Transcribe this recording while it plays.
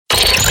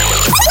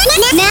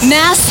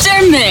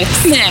MasterMix.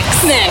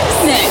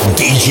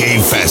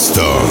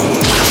 Djfesto.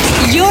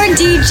 Your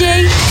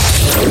DJ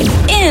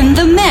in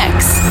the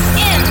mix.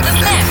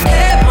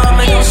 Hey,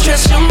 mama, don't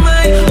stress your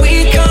mind.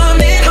 We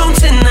coming home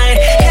tonight.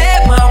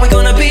 Hey, mama, we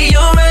gonna be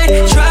alright.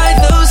 Dry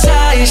those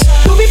eyes.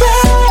 We'll be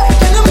back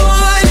in the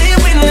morning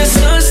when the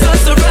sun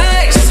starts to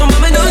rise. So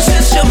mama, don't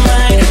stress your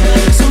mind.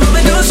 So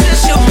mama, don't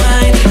stress your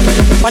mind.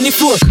 On the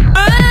floor.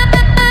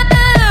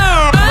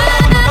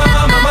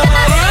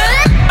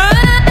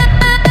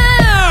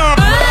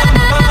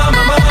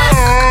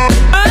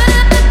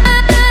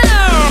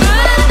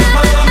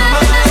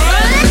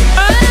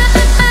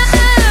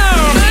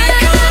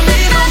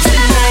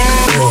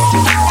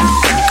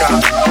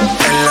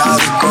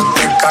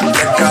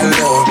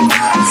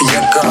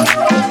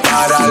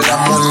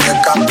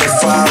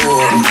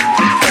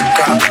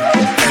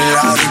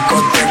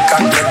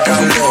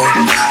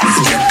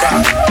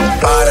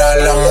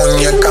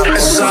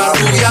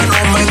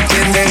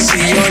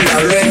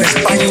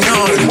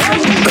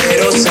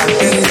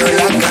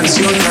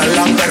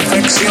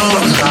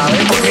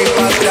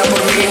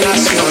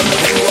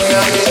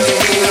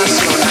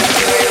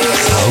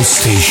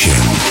 Station.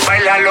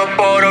 Bailalo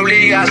por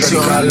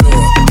obligación.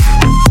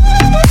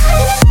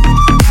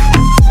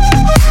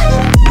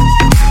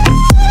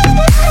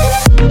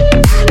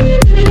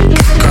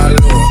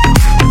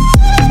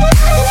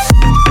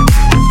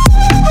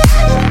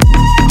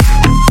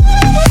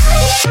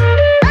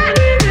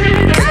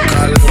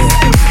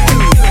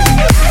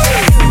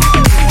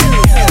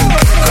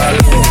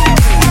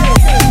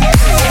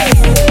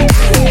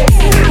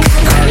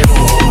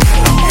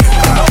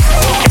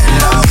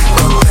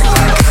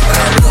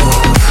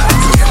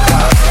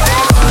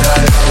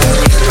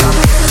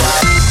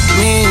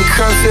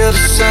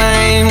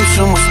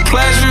 So much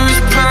pleasure is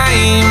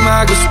pain.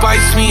 My girl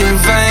spites me in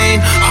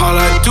vain. All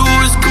I do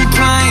is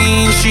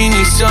complain. She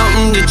needs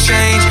something to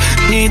change.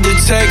 Need to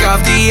take off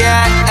the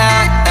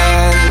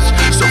ass.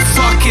 So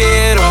fuck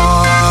it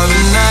all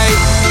tonight.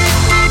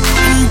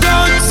 And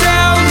don't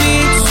tell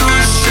me to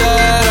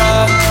shut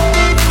up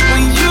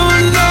when you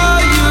know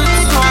you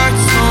talk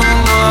too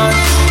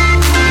much.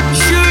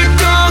 You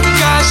don't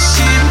got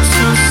shit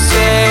to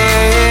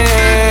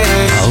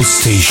say. House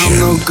Station. I'm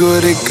no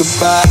good at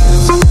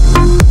goodbyes.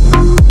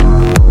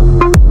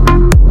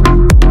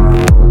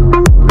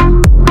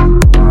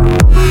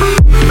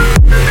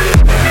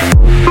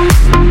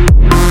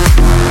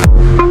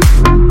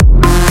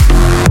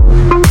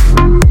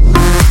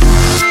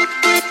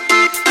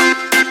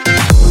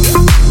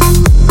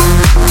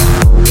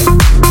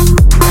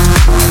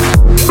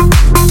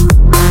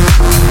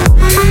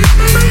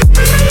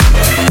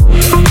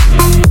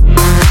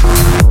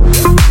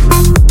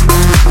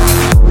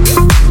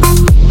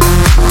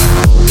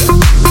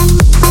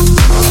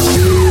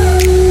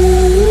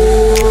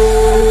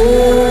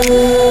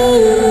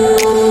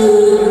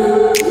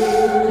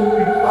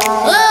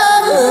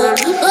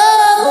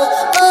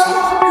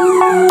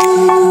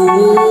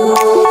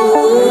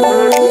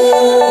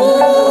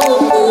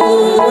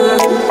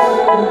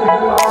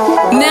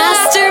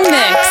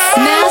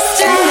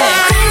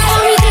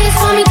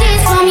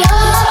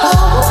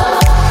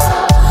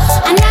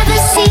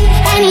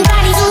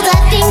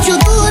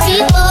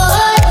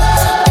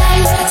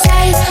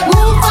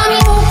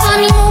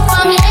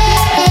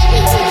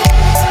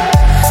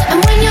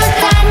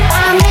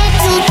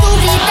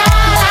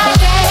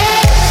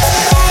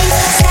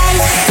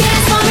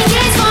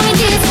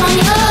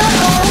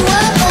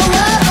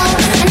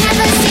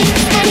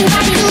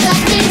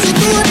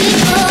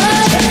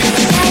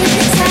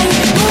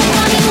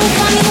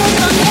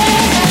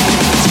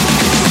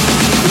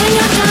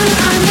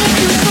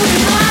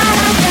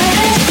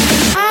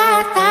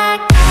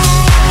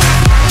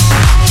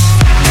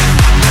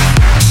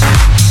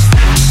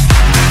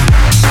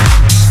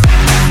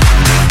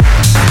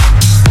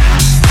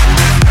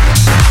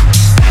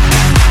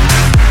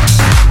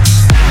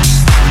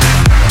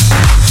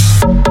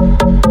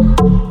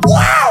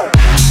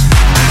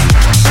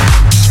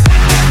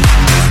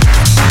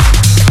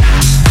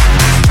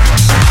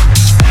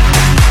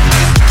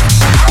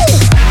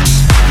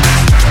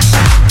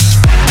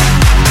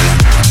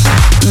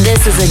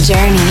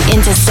 Journey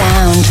into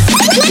sound.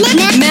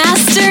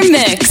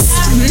 MasterMix.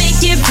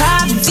 Make it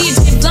pop,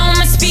 DJ blow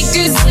my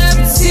speakers up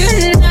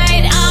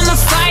tonight. I'ma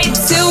fight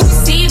till we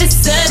see the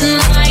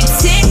sunlight.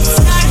 Tick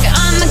tock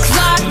on the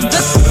clock,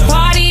 but the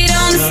party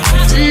don't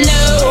stop.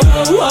 No.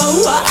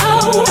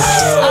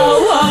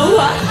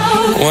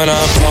 When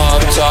I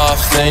popped off,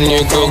 then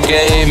your girl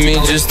gave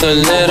me just a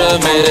little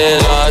bit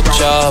of la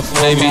chop.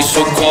 Baby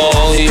so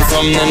cold, he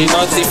from the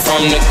north, he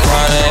from the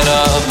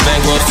Canada.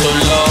 Bankroll so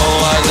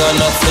low, I got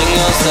nothing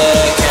else that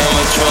I can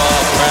withdraw.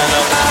 Ran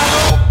up,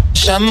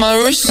 shot my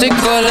wrist, they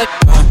call it.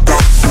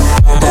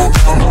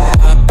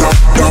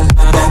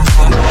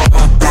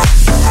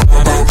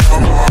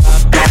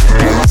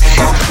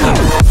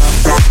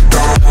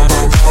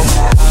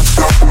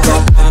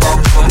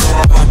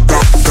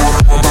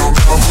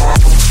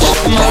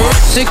 My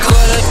wrist, they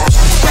call it.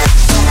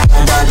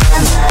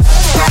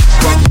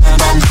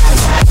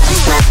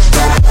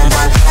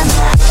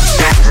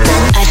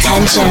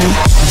 attention.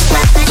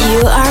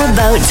 You are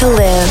about to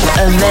live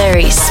a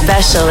very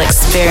special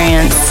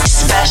experience.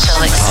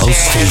 Special experience. House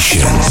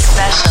Station.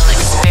 Special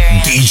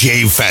experience.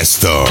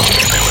 Djfesto.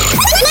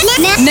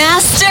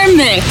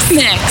 MasterMix.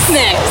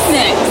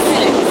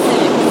 Mix.